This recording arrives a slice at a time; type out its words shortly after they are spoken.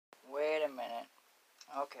wait a minute.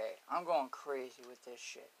 Okay, I'm going crazy with this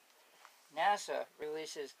shit. NASA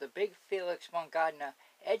releases the big Felix Baumgartner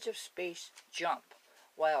Edge of Space jump,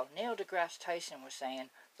 while Neil deGrasse Tyson was saying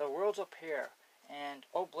the world's up here and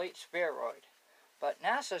oblate spheroid. But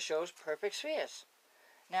NASA shows perfect spheres.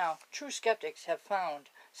 Now, true skeptics have found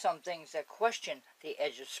some things that question the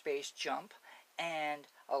edge of space jump, and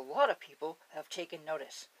a lot of people have taken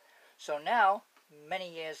notice. So now,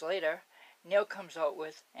 many years later, Neil comes out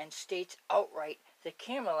with and states outright the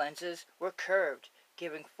camera lenses were curved,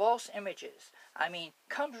 giving false images. I mean,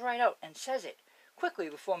 comes right out and says it quickly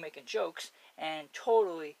before making jokes and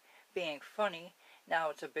totally being funny. Now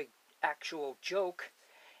it's a big actual joke.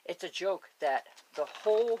 It's a joke that the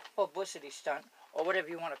whole publicity stunt, or whatever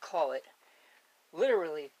you want to call it,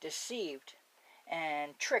 literally deceived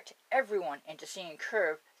and tricked everyone into seeing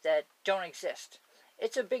curves that don't exist.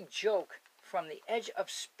 It's a big joke from the edge of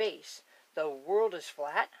space. The world is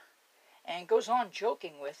flat, and goes on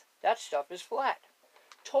joking with that stuff is flat,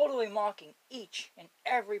 totally mocking each and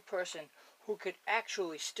every person who could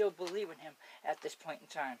actually still believe in him at this point in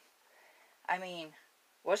time. I mean,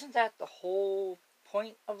 wasn't that the whole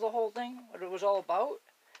point of the whole thing? What it was all about?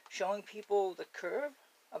 Showing people the curve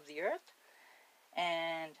of the earth?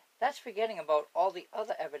 And that's forgetting about all the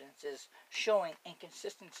other evidences showing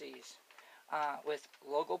inconsistencies with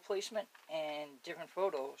logo placement and different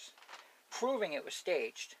photos, proving it was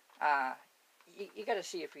staged. You got to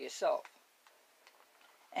see it for yourself.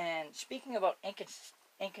 And speaking about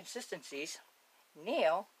inconsistencies,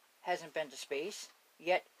 Neil hasn't been to space,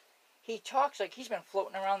 yet he talks like he's been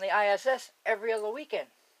floating around the ISS every other weekend.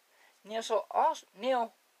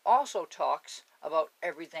 Neil also talks about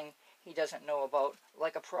everything he doesn't know about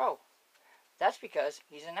like a pro. That's because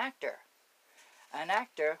he's an actor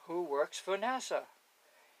who works for NASA,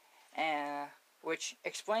 and which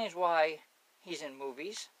explains why he's in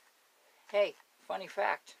movies. Hey, funny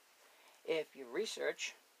fact, if you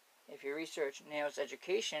research Neil's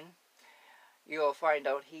education, you'll find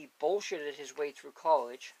out he bullshitted his way through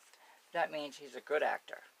college. That means he's a good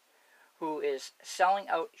actor who is selling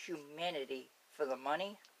out humanity for the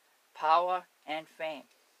money, power, and fame.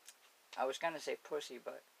 I was going to say pussy,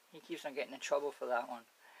 but he keeps on getting in trouble for that one.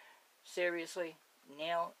 Seriously,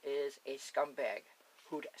 Neil is a scumbag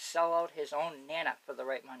who'd sell out his own nana for the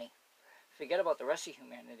right money. Forget about the rest of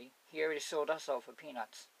humanity. He already sold us out for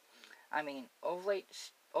peanuts. I mean, oblate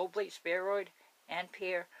spheroid and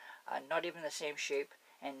pear are not even the same shape,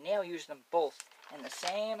 and Neil used them both in the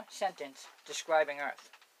same sentence describing Earth.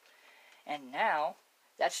 And now,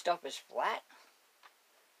 that stuff is flat?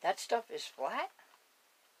 That stuff is flat?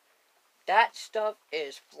 That stuff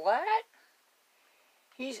is flat?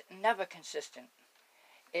 He's never consistent.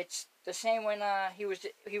 It's the same when he was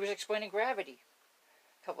explaining gravity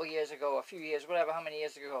a couple years ago, a few years, whatever, how many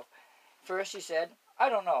years ago. First he said, I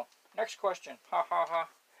don't know. Next question. Ha ha ha.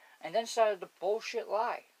 And then started the bullshit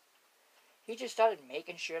lie. He just started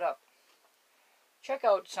making shit up. Check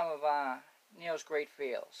out some of Neil's great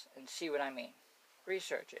fails and see what I mean.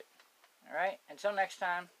 Research it. Alright? Until next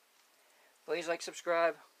time, please like,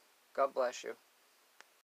 subscribe. God bless you.